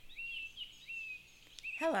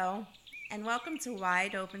Hello, and welcome to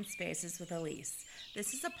Wide Open Spaces with Elise.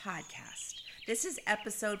 This is a podcast. This is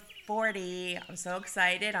episode 40. I'm so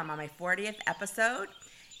excited. I'm on my 40th episode.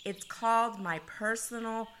 It's called My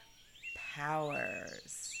Personal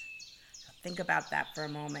Powers. Think about that for a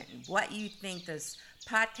moment and what you think this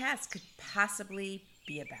podcast could possibly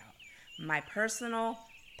be about. My Personal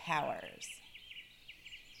Powers.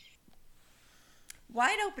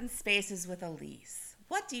 Wide Open Spaces with Elise.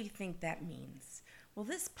 What do you think that means? Well,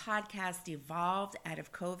 this podcast evolved out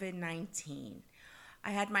of COVID-19.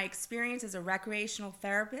 I had my experience as a recreational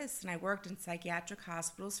therapist, and I worked in psychiatric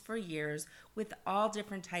hospitals for years with all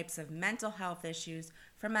different types of mental health issues,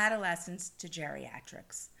 from adolescents to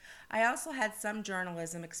geriatrics. I also had some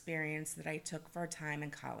journalism experience that I took for a time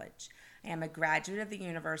in college. I am a graduate of the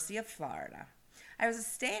University of Florida. I was a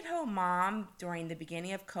stay-at-home mom during the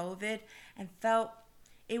beginning of COVID and felt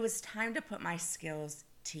it was time to put my skills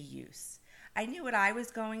to use. I knew what I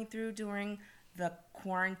was going through during the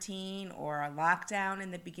quarantine or a lockdown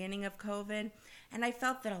in the beginning of COVID, and I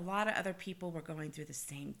felt that a lot of other people were going through the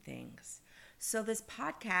same things. So this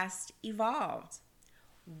podcast evolved.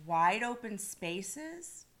 Wide open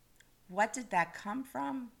spaces? What did that come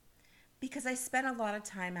from? Because I spent a lot of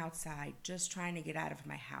time outside just trying to get out of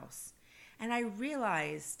my house. And I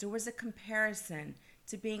realized there was a comparison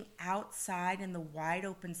to being outside in the wide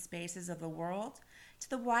open spaces of the world to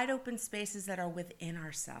the wide open spaces that are within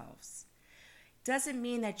ourselves. Doesn't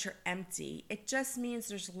mean that you're empty. It just means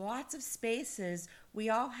there's lots of spaces we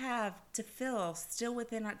all have to fill still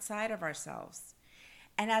within outside of ourselves.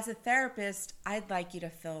 And as a therapist, I'd like you to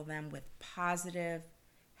fill them with positive,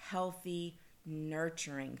 healthy,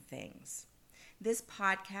 nurturing things. This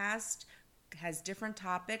podcast has different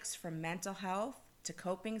topics from mental health to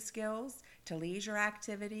coping skills to leisure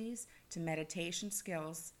activities to meditation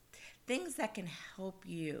skills. Things that can help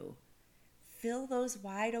you fill those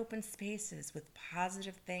wide open spaces with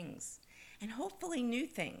positive things and hopefully new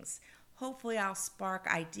things. Hopefully I'll spark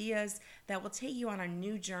ideas that will take you on a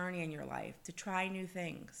new journey in your life to try new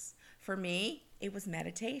things. For me, it was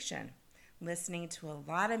meditation, listening to a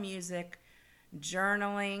lot of music,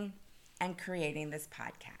 journaling, and creating this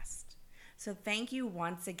podcast. So thank you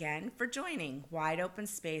once again for joining Wide Open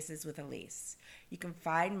Spaces with Elise. You can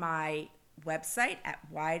find my website at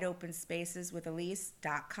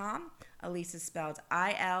wideopenspaceswithelise.com. Elise is spelled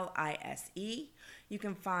I-L-I-S-E. You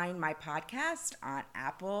can find my podcast on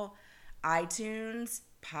Apple, iTunes,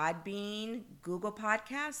 Podbean, Google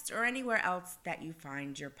Podcasts, or anywhere else that you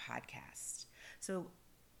find your podcast. So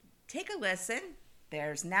take a listen.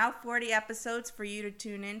 There's now 40 episodes for you to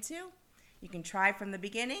tune into. You can try from the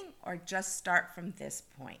beginning or just start from this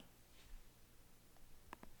point.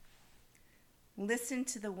 Listen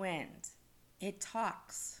to the wind. It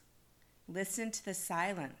talks. Listen to the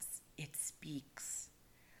silence. It speaks.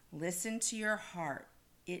 Listen to your heart.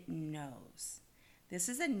 It knows. This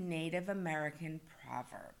is a Native American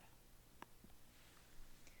proverb.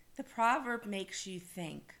 The proverb makes you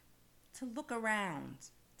think, to look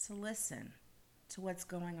around, to listen to what's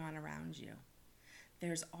going on around you.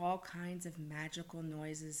 There's all kinds of magical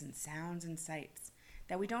noises and sounds and sights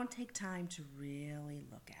that we don't take time to really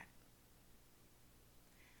look at.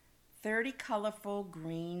 30 colorful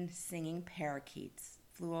green singing parakeets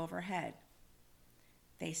flew overhead.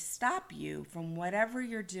 They stop you from whatever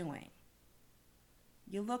you're doing.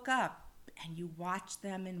 You look up and you watch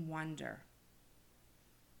them in wonder.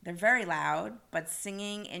 They're very loud, but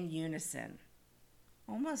singing in unison,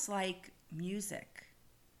 almost like music,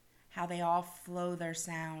 how they all flow their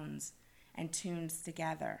sounds and tunes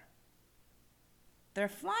together. They're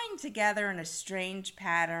flying together in a strange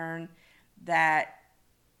pattern that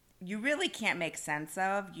you really can't make sense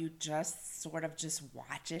of. You just sort of just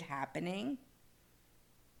watch it happening.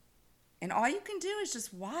 And all you can do is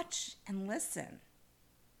just watch and listen.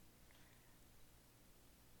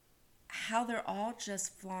 How they're all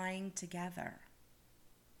just flying together,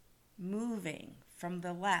 moving from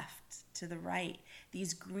the left to the right.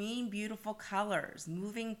 These green, beautiful colors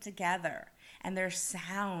moving together, and their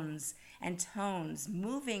sounds and tones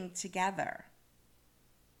moving together.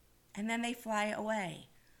 And then they fly away,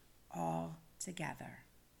 all together.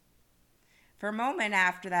 For a moment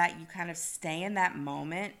after that, you kind of stay in that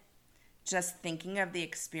moment, just thinking of the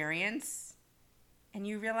experience, and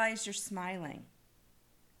you realize you're smiling.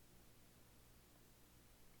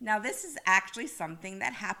 Now, this is actually something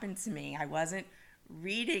that happened to me. I wasn't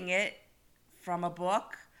reading it from a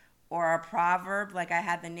book or a proverb like I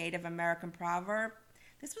had the Native American proverb.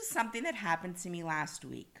 This was something that happened to me last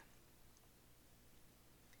week.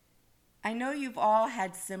 I know you've all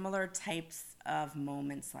had similar types of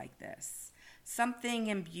moments like this. something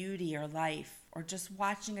in beauty or life, or just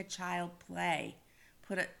watching a child play,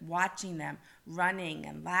 watching them running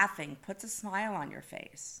and laughing puts a smile on your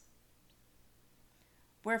face.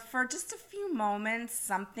 Where for just a few moments,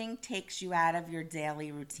 something takes you out of your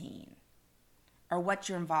daily routine or what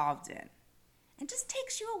you're involved in and just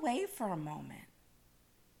takes you away for a moment.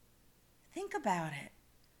 Think about it.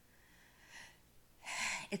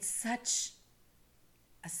 It's such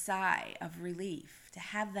a sigh of relief to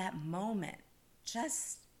have that moment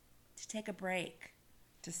just to take a break,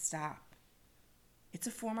 to stop. It's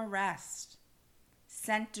a form of rest,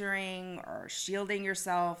 centering or shielding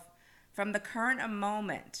yourself from the current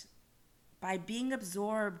moment by being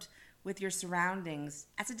absorbed with your surroundings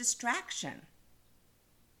as a distraction.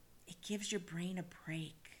 It gives your brain a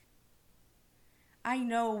break. I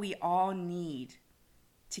know we all need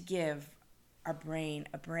to give our brain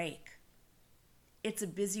a break. It's a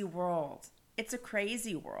busy world. It's a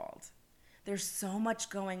crazy world. There's so much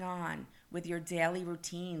going on with your daily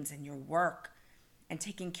routines and your work and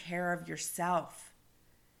taking care of yourself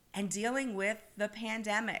and dealing with the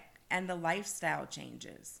pandemic and the lifestyle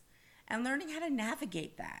changes and learning how to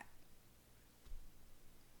navigate that.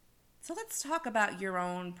 So let's talk about your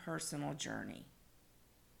own personal journey.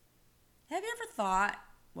 Have you ever thought,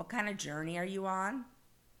 what kind of journey are you on?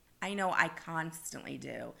 I know I constantly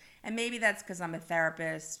do. And maybe that's because I'm a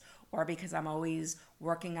therapist or because I'm always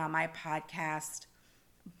working on my podcast.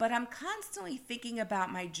 But I'm constantly thinking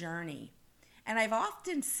about my journey. And I've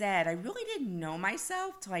often said I really didn't know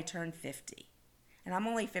myself till I turned 50. And I'm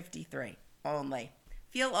only 53. Only.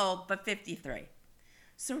 Feel old, but 53.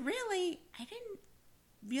 So really, I didn't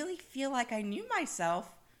really feel like I knew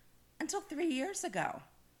myself until 3 years ago.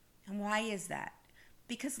 And why is that?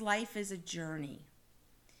 Because life is a journey.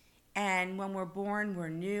 And when we're born, we're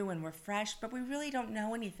new and we're fresh, but we really don't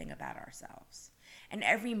know anything about ourselves. And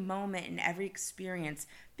every moment and every experience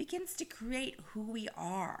begins to create who we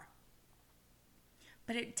are.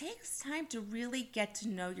 But it takes time to really get to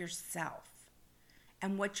know yourself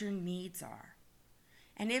and what your needs are.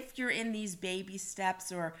 And if you're in these baby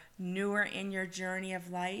steps or newer in your journey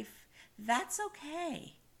of life, that's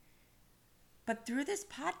okay. But through this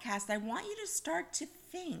podcast, I want you to start to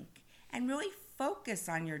think and really focus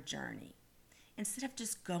on your journey instead of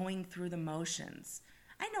just going through the motions.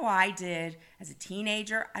 I know I did as a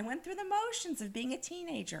teenager. I went through the motions of being a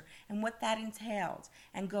teenager and what that entailed,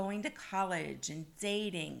 and going to college and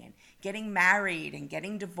dating and getting married and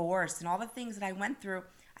getting divorced and all the things that I went through.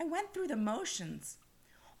 I went through the motions.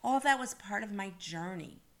 All that was part of my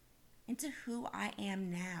journey into who I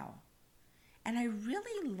am now. And I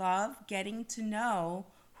really love getting to know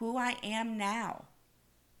who I am now.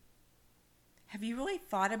 Have you really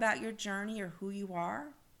thought about your journey or who you are?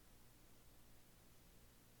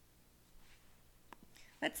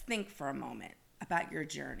 Let's think for a moment about your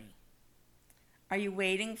journey. Are you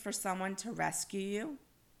waiting for someone to rescue you?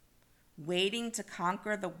 Waiting to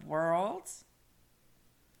conquer the world?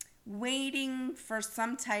 Waiting for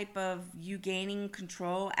some type of you gaining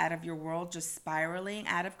control out of your world just spiraling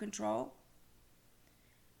out of control?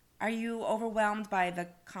 Are you overwhelmed by the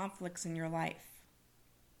conflicts in your life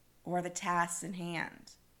or the tasks in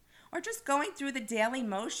hand? Or just going through the daily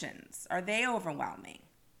motions? Are they overwhelming?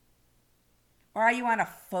 Or are you on a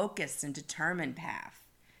focused and determined path,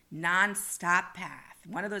 non-stop path?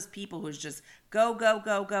 One of those people who's just go, go,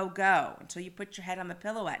 go, go, go until you put your head on the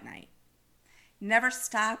pillow at night. Never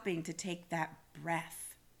stopping to take that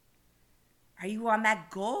breath. Are you on that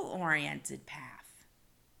goal-oriented path?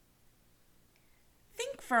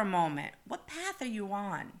 Think for a moment. What path are you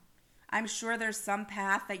on? I'm sure there's some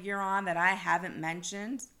path that you're on that I haven't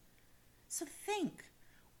mentioned. So think,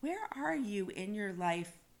 where are you in your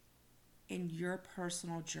life, in your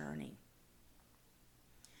personal journey?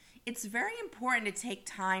 It's very important to take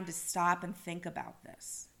time to stop and think about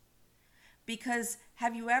this. Because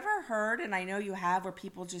have you ever heard, and I know you have, where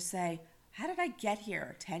people just say, how did I get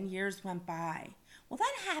here? 10 years went by. Well,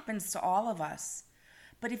 that happens to all of us.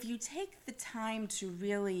 But if you take the time to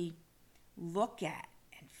really look at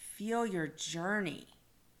and feel your journey,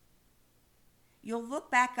 you'll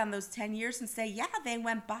look back on those 10 years and say, yeah, they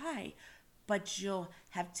went by. But you'll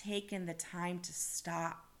have taken the time to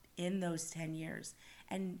stop in those 10 years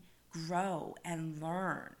and grow and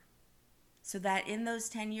learn. So that in those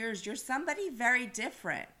 10 years, you're somebody very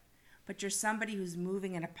different, but you're somebody who's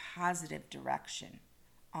moving in a positive direction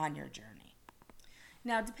on your journey.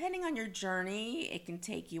 Now, depending on your journey, it can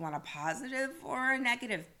take you on a positive or a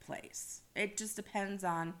negative place. It just depends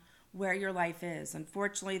on where your life is.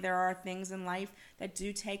 Unfortunately, there are things in life that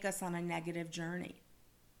do take us on a negative journey.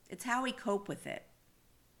 It's how we cope with it,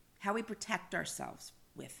 how we protect ourselves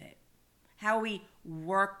with it, how we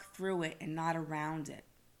work through it and not around it.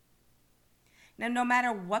 Now, no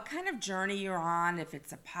matter what kind of journey you're on, if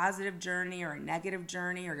it's a positive journey or a negative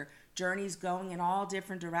journey, or your journey's going in all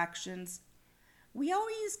different directions, we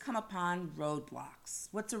always come upon roadblocks.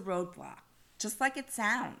 What's a roadblock? Just like it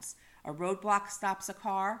sounds. A roadblock stops a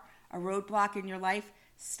car. A roadblock in your life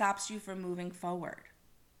stops you from moving forward.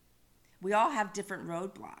 We all have different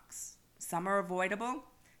roadblocks. Some are avoidable.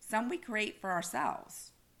 Some we create for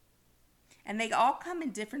ourselves. And they all come in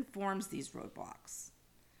different forms, these roadblocks.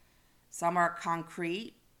 Some are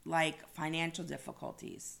concrete, like financial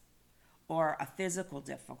difficulties, or a physical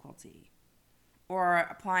difficulty, or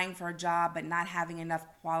applying for a job but not having enough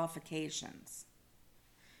qualifications.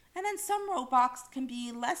 And then some roadblocks can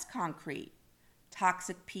be less concrete.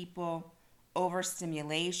 Toxic people,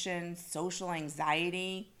 overstimulation, social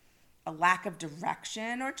anxiety, a lack of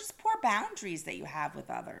direction, or just poor boundaries that you have with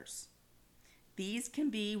others. These can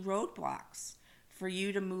be roadblocks for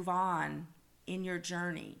you to move on in your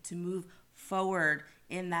journey, to move forward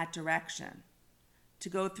in that direction, to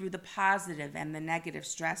go through the positive and the negative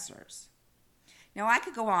stressors. Now, I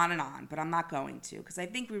could go on and on, but I'm not going to, because I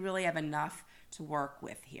think we really have enough to work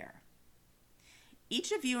with here.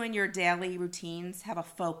 Each of you in your daily routines have a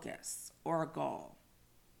focus or a goal,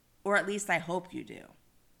 or at least I hope you do.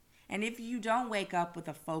 And if you don't wake up with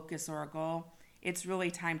a focus or a goal, it's really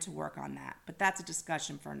time to work on that. But that's a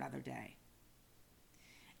discussion for another day.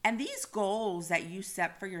 And these goals that you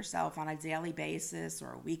set for yourself on a daily basis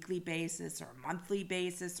or a weekly basis or a monthly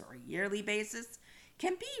basis or a yearly basis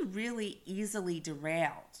can be really easily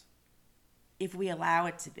derailed if we allow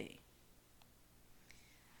it to be.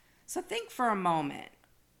 So think for a moment,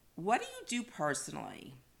 what do you do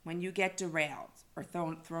personally when you get derailed or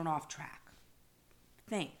thrown off track?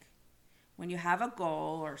 Think. When you have a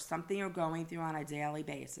goal or something you're going through on a daily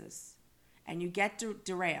basis and you get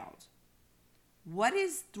derailed, what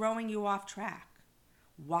is throwing you off track?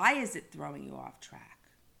 Why is it throwing you off track?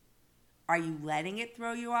 Are you letting it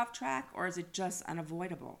throw you off track, or is it just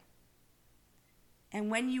unavoidable? And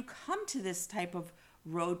when you come to this type of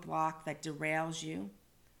roadblock that derails you,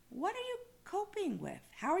 what are you coping with?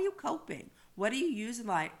 How are you coping? What are you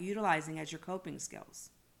utilizing as your coping skills?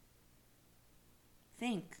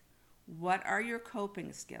 Think, what are your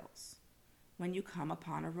coping skills when you come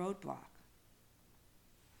upon a roadblock?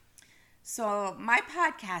 So my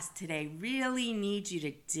podcast today really needs you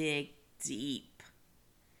to dig deep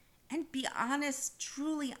and be honest,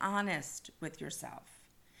 truly honest with yourself.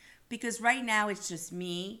 Because right now it's just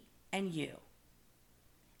me and you.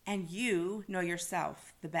 And you know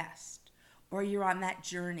yourself the best. Or you're on that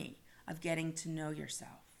journey of getting to know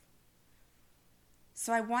yourself.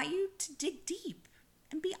 So I want you to dig deep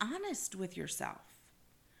and be honest with yourself.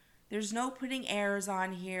 There's no putting airs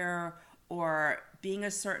on here or being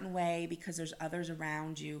a certain way because there's others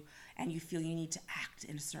around you and you feel you need to act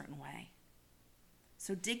in a certain way.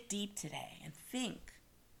 So dig deep today and think.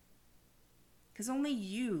 Because only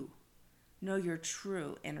you know your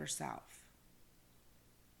true inner self.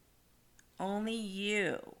 Only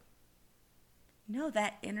you know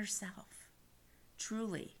that inner self,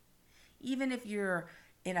 truly. Even if you're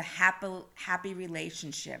in a happy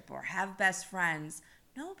relationship or have best friends,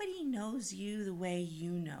 nobody knows you the way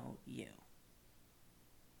you know you.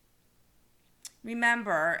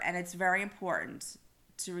 Remember, and it's very important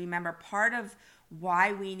to remember, part of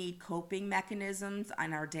why we need coping mechanisms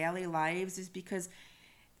in our daily lives is because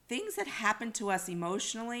things that happen to us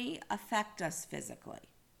emotionally affect us physically.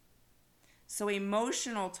 So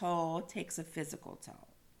emotional toll takes a physical toll.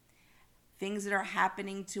 Things that are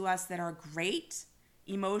happening to us that are great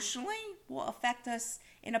emotionally will affect us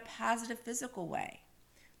in a positive physical way.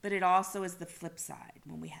 But it also is the flip side.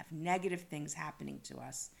 When we have negative things happening to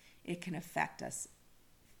us, it can affect us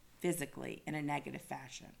physically in a negative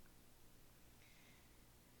fashion.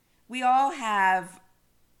 We all have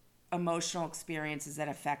emotional experiences that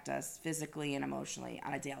affect us physically and emotionally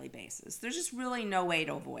on a daily basis. There's just really no way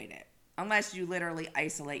to avoid it, unless you literally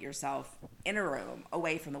isolate yourself in a room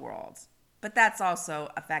away from the world. But that's also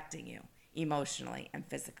affecting you emotionally and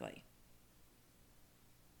physically.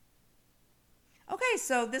 Okay,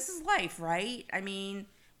 so this is life, right? I mean,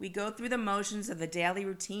 we go through the motions of the daily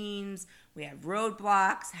routines. We have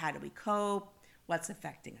roadblocks. How do we cope? What's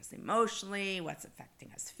affecting us emotionally? What's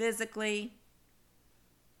affecting us physically?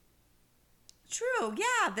 True,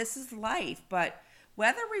 yeah, this is life. But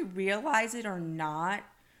whether we realize it or not,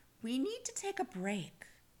 we need to take a break,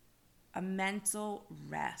 a mental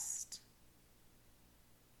rest.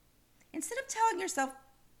 Instead of telling yourself,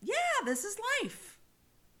 yeah, this is life.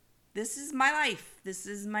 This is my life. This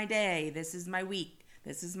is my day. This is my week.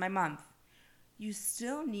 This is my month. You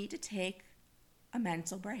still need to take a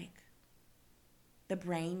mental break. The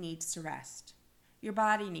brain needs to rest. Your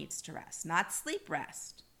body needs to rest, not sleep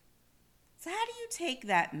rest. So how do you take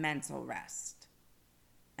that mental rest?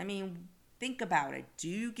 I mean, think about it. Do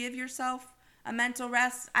you give yourself a mental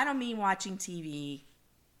rest? I don't mean watching TV.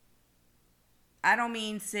 I don't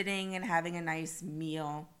mean sitting and having a nice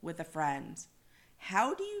meal with a friend.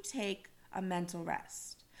 How do you take a mental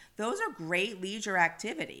rest? Those are great leisure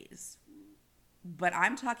activities, but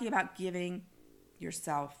I'm talking about giving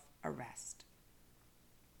yourself a rest.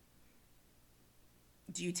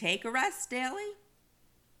 Do you take a rest daily?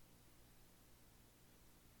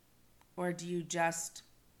 Or do you just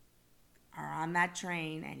are on that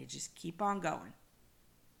train and you just keep on going?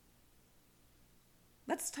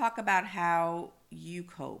 Let's talk about how you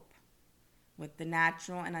cope with the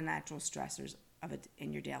natural and unnatural stressors of it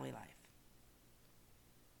in your daily life.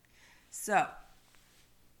 So,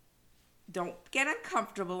 don't get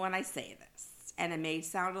uncomfortable when I say this, and it may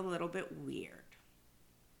sound a little bit weird,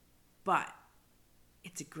 but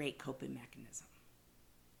it's a great coping mechanism.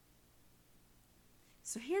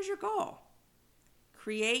 So here's your goal.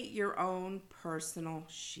 Create your own personal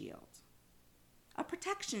shield, a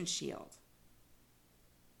protection shield.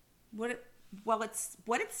 It's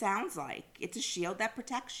what it sounds like. It's a shield that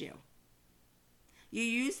protects you. You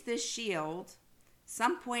use this shield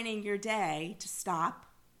some point in your day to stop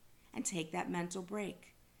and take that mental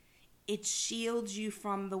break. It shields you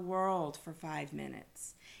from the world for 5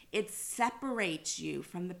 minutes. It separates you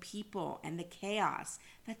from the people and the chaos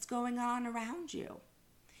that's going on around you.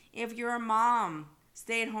 If you're a mom,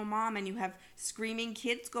 stay-at-home mom, and you have screaming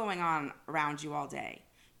kids going on around you all day,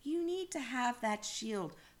 you need to have that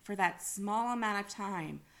shield for that small amount of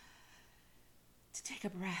time to take a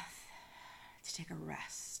breath, to take a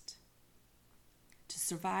rest, to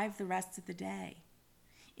survive the rest of the day.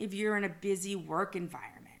 If you're in a busy work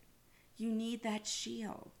environment, you need that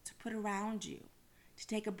shield to put around you, to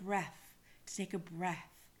take a breath,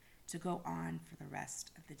 to go on for the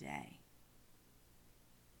rest of the day.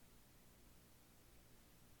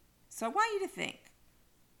 So I want you to think,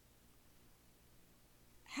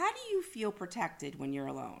 how do you feel protected when you're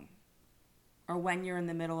alone or when you're in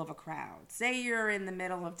the middle of a crowd? Say you're in the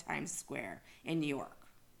middle of Times Square in New York,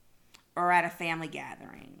 or at a family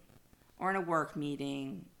gathering, or in a work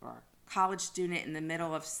meeting, or a college student in the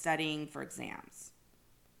middle of studying for exams.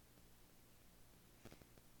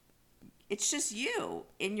 It's just you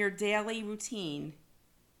in your daily routine,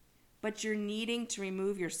 but you're needing to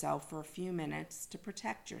remove yourself for a few minutes to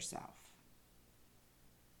protect yourself.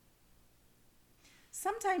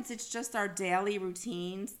 Sometimes it's just our daily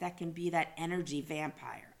routines that can be that energy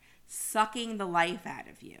vampire, sucking the life out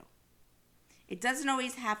of you. It doesn't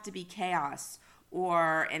always have to be chaos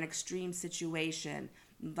or an extreme situation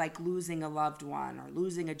like losing a loved one or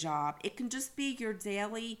losing a job. It can just be your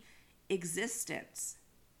daily existence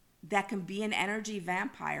that can be an energy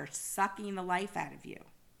vampire sucking the life out of you.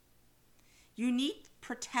 You need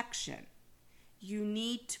protection. You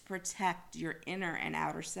need to protect your inner and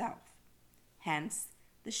outer self. Hence,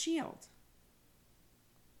 the shield.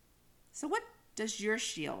 So what does your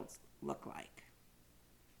shield look like?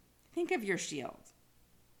 Think of your shield.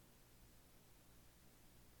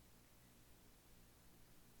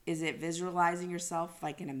 Is it visualizing yourself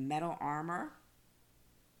like in a metal armor?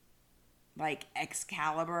 Like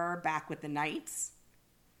Excalibur back with the knights?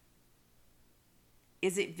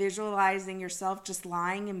 Is it visualizing yourself just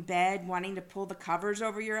lying in bed, wanting to pull the covers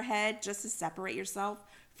over your head just to separate yourself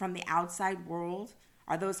from the outside world?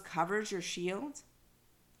 Are those covers your shield?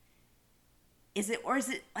 Is it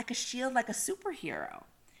like a shield like a superhero?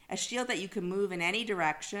 A shield that you can move in any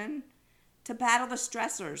direction to battle the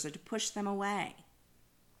stressors or to push them away?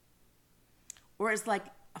 Or is like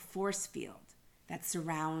a force field that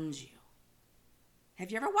surrounds you? Have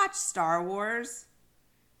you ever watched Star Wars?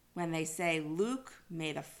 When they say, Luke,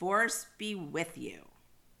 may the force be with you.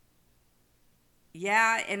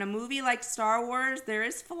 Yeah, in a movie like Star Wars, there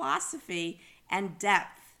is philosophy and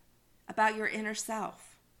depth about your inner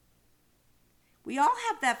self. We all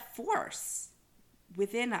have that force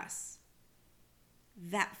within us.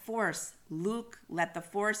 That force, Luke, let the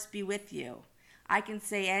force be with you. I can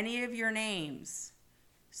say any of your names.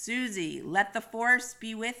 Susie, let the force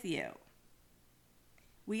be with you.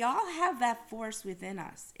 We all have that force within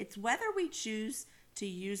us. It's whether we choose to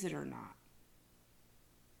use it or not.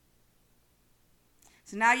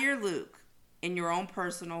 So now you're Luke in your own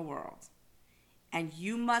personal world, and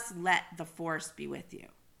you must let the force be with you.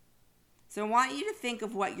 So I want you to think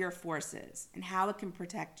of what your force is and how it can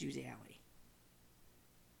protect you daily.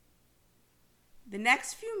 The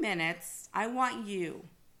next few minutes, I want you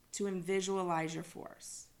to visualize your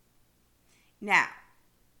force. Now,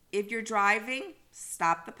 if you're driving,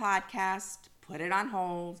 stop the podcast, put it on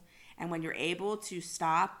hold, and when you're able to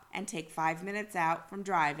stop and take 5 minutes out from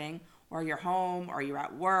driving, or you're home, or you're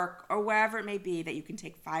at work, or wherever it may be that you can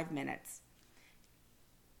take 5 minutes,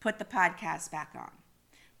 put the podcast back on.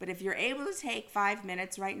 But if you're able to take 5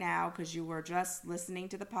 minutes right now because you were just listening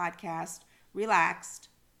to the podcast, relaxed,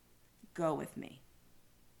 go with me.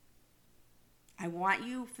 I want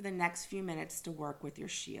you for the next few minutes to work with your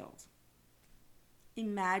shield.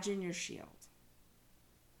 Imagine your shield.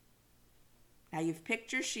 Now you've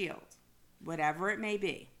picked your shield, whatever it may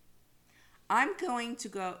be. I'm going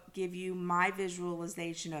to give you my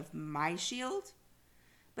visualization of my shield,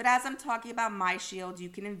 but as I'm talking about my shield, you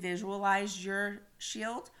can visualize your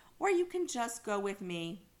shield, or you can just go with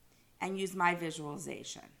me and use my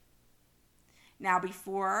visualization. Now,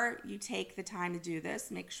 before you take the time to do this,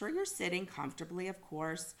 make sure you're sitting comfortably, of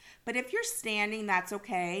course. But if you're standing, that's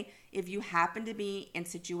okay. If you happen to be in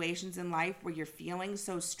situations in life where you're feeling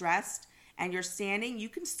so stressed and you're standing, you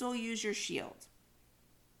can still use your shield.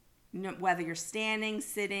 Whether you're standing,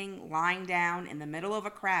 sitting, lying down, in the middle of a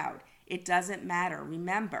crowd, it doesn't matter.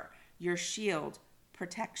 Remember, your shield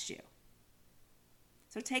protects you.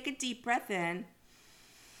 So take a deep breath in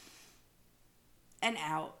and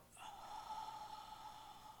out.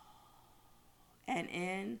 And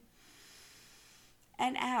in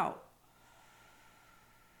and out.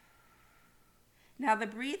 Now, the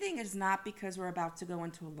breathing is not because we're about to go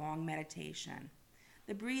into a long meditation.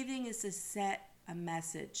 The breathing is to set a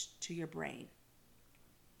message to your brain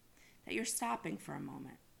that you're stopping for a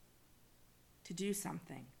moment to do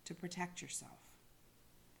something to protect yourself.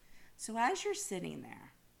 So as you're sitting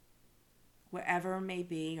there, wherever it may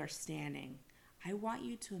be, or standing, I want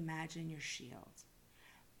you to imagine your shield.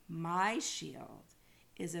 My shield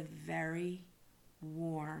is a very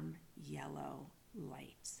warm yellow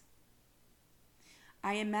light.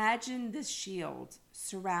 I imagine this shield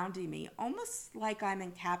surrounding me almost like I'm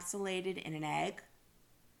encapsulated in an egg.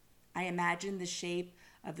 I imagine the shape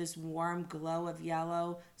of this warm glow of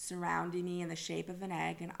yellow surrounding me in the shape of an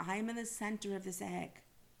egg, and I'm in the center of this egg.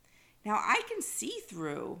 Now I can see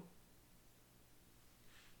through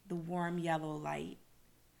the warm yellow light,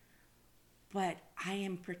 but I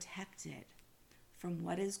am protected from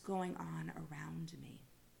what is going on around me.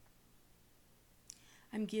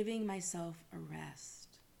 I'm giving myself a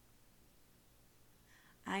rest.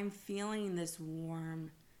 I'm feeling this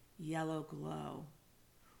warm yellow glow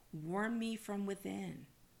warm me from within,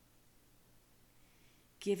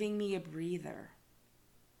 giving me a breather,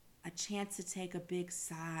 a chance to take a big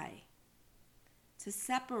sigh, to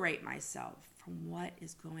separate myself from what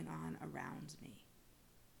is going on around me.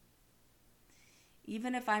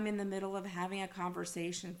 Even if I'm in the middle of having a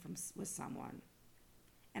conversation with someone,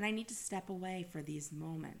 and I need to step away for these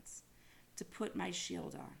moments to put my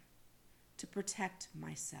shield on, to protect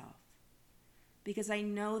myself. Because I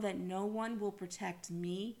know that no one will protect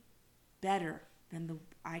me better than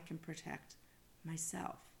I can protect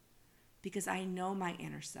myself. Because I know my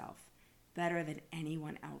inner self better than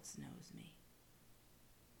anyone else knows me.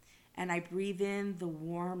 And I breathe in the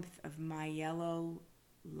warmth of my yellow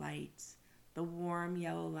light, the warm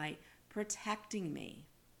yellow light protecting me.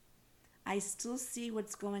 I still see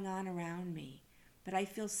what's going on around me, but I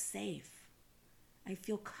feel safe. I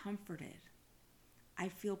feel comforted. I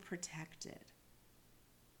feel protected.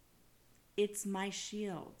 It's my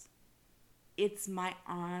shield. It's my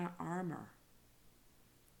armor.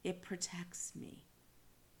 It protects me.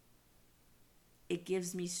 It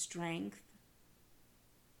gives me strength.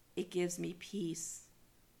 It gives me peace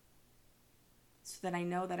so that I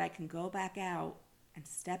know that I can go back out and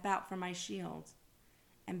step out from my shield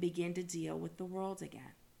and begin to deal with the world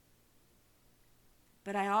again.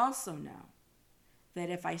 But I also know that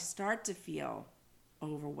if I start to feel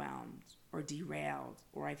overwhelmed or derailed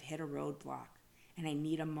or I've hit a roadblock and I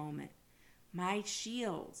need a moment, my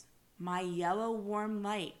shield, my yellow warm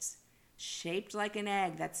light, shaped like an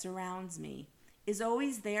egg that surrounds me, is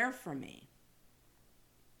always there for me.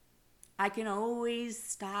 I can always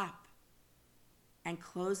stop and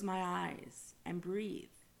close my eyes and breathe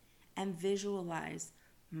and visualize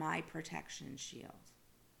my protection shield.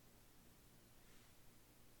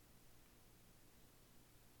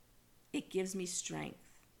 It gives me strength.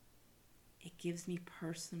 It gives me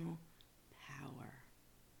personal power.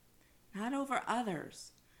 Not over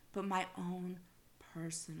others, but my own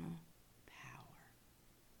personal power.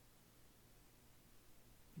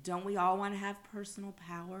 Don't we all want to have personal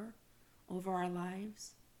power over our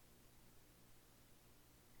lives?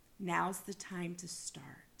 Now's the time to start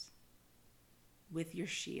with your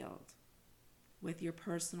shield, with your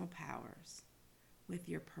personal powers, with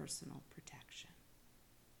your personal protection.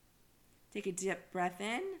 Take a deep breath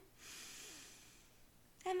in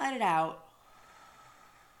and let it out.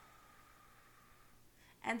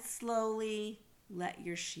 And slowly let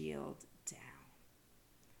your shield down.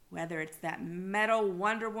 Whether it's that metal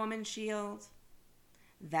Wonder Woman shield,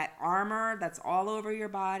 that armor that's all over your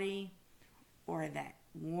body, or that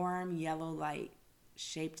warm yellow light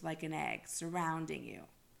shaped like an egg surrounding you.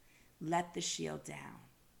 Let the shield down.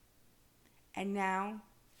 And now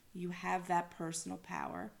you have that personal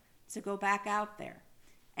power to go back out there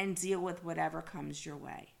and deal with whatever comes your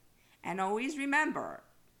way. And always remember,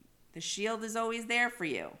 the shield is always there for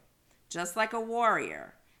you. Just like a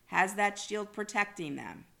warrior has that shield protecting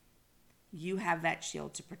them, you have that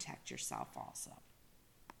shield to protect yourself also.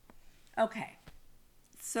 Okay,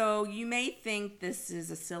 so you may think this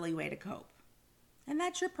is a silly way to cope. And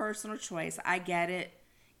that's your personal choice. I get it.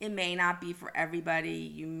 It may not be for everybody.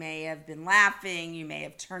 You may have been laughing. You may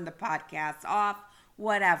have turned the podcast off,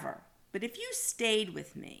 whatever. But if you stayed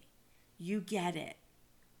with me, you get it.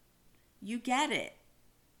 You get it.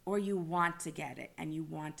 Or you want to get it and you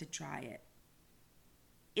want to try it.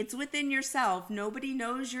 It's within yourself. Nobody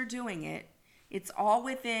knows you're doing it. It's all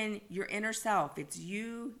within your inner self. It's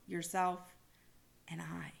you, yourself, and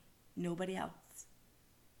I. Nobody else.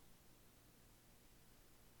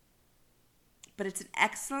 But it's an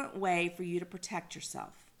excellent way for you to protect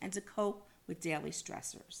yourself and to cope with daily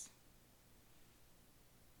stressors.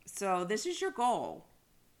 So this is your goal,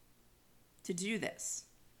 to do this.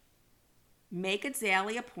 Make a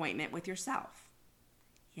daily appointment with yourself.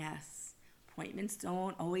 Yes, appointments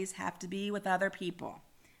don't always have to be with other people.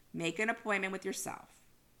 Make an appointment with yourself.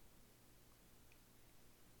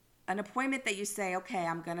 An appointment that you say, okay,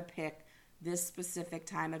 I'm going to pick this specific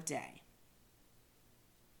time of day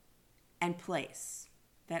and place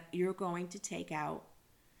that you're going to take out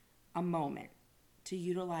a moment to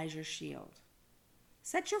utilize your shield.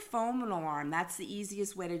 Set your phone alarm. That's the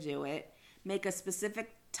easiest way to do it. Make a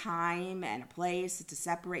specific time and a place to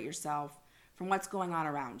separate yourself from what's going on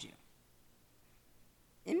around you.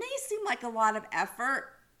 It may seem like a lot of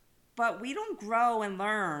effort, but we don't grow and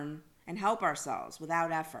learn and help ourselves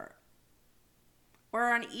without effort.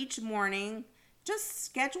 Or on each morning, just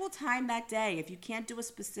schedule time that day. If you can't do a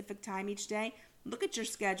specific time each day, look at your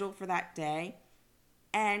schedule for that day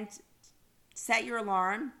and set your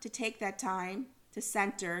alarm to take that time to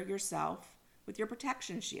center yourself with your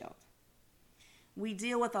protection shield. We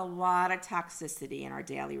deal with a lot of toxicity in our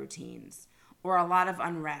daily routines or a lot of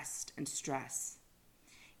unrest and stress.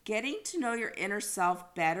 Getting to know your inner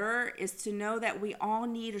self better is to know that we all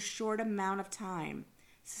need a short amount of time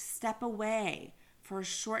to step away for a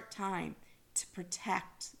short time to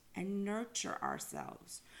protect and nurture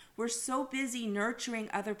ourselves. We're so busy nurturing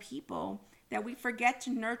other people that we forget to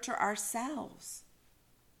nurture ourselves.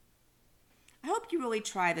 I hope you really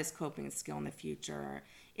try this coping skill in the future.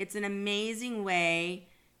 It's an amazing way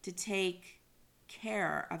to take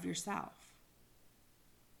care of yourself.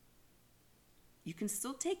 You can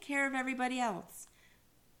still take care of everybody else,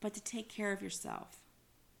 but to take care of yourself.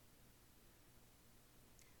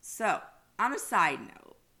 So, on a side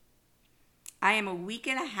note, I am a week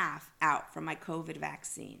and a half out from my COVID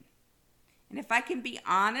vaccine. And if I can be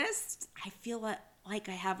honest, I feel like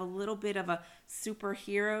I have a little bit of a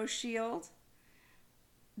superhero shield.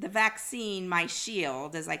 The vaccine, my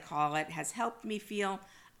shield, as I call it, has helped me feel,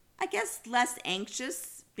 I guess, less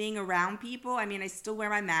anxious being around people. I mean, I still wear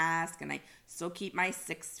my mask and I still keep my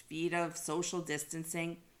 6 feet of social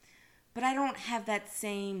distancing, but I don't have that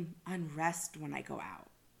same unrest when I go out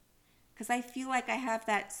because I feel like I have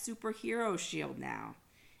that superhero shield now.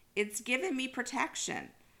 It's given me protection.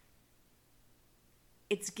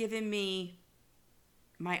 It's given me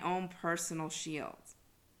my own personal shield.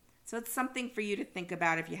 So it's something for you to think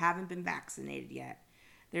about if you haven't been vaccinated yet.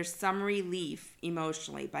 There's some relief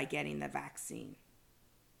emotionally by getting the vaccine.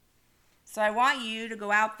 So I want you to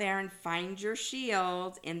go out there and find your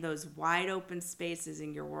shield in those wide open spaces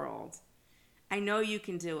in your world. I know you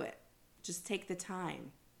can do it. Just take the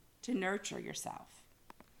time to nurture yourself.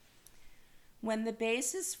 When the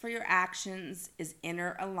basis for your actions is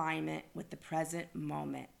inner alignment with the present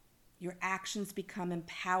moment, your actions become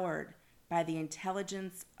empowered by the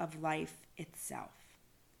intelligence of life itself.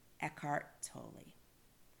 Eckhart Tolle.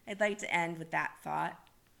 I'd like to end with that thought.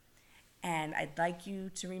 And I'd like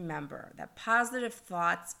you to remember that positive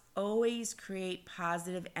thoughts always create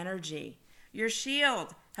positive energy. Your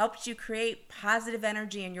shield helps you create positive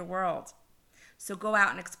energy in your world. So go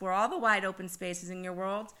out and explore all the wide open spaces in your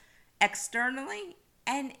world, externally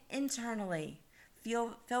and internally.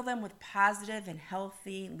 Fill them with positive and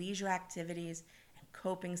healthy leisure activities and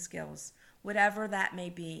coping skills, whatever that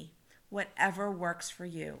may be, whatever works for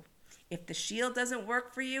you. If the shield doesn't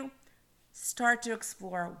work for you, start to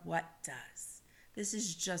explore what does. This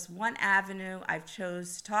is just one avenue I've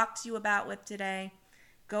chose to talk to you about with today.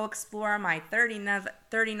 Go explore my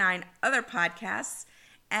 39 other podcasts,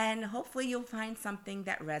 and hopefully you'll find something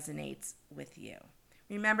that resonates with you.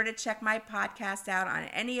 Remember to check my podcast out on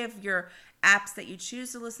any of your apps that you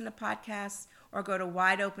choose to listen to podcasts, or go to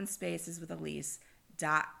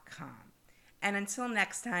wideopenspaceswithelise.com. And until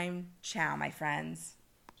next time, ciao, my friends.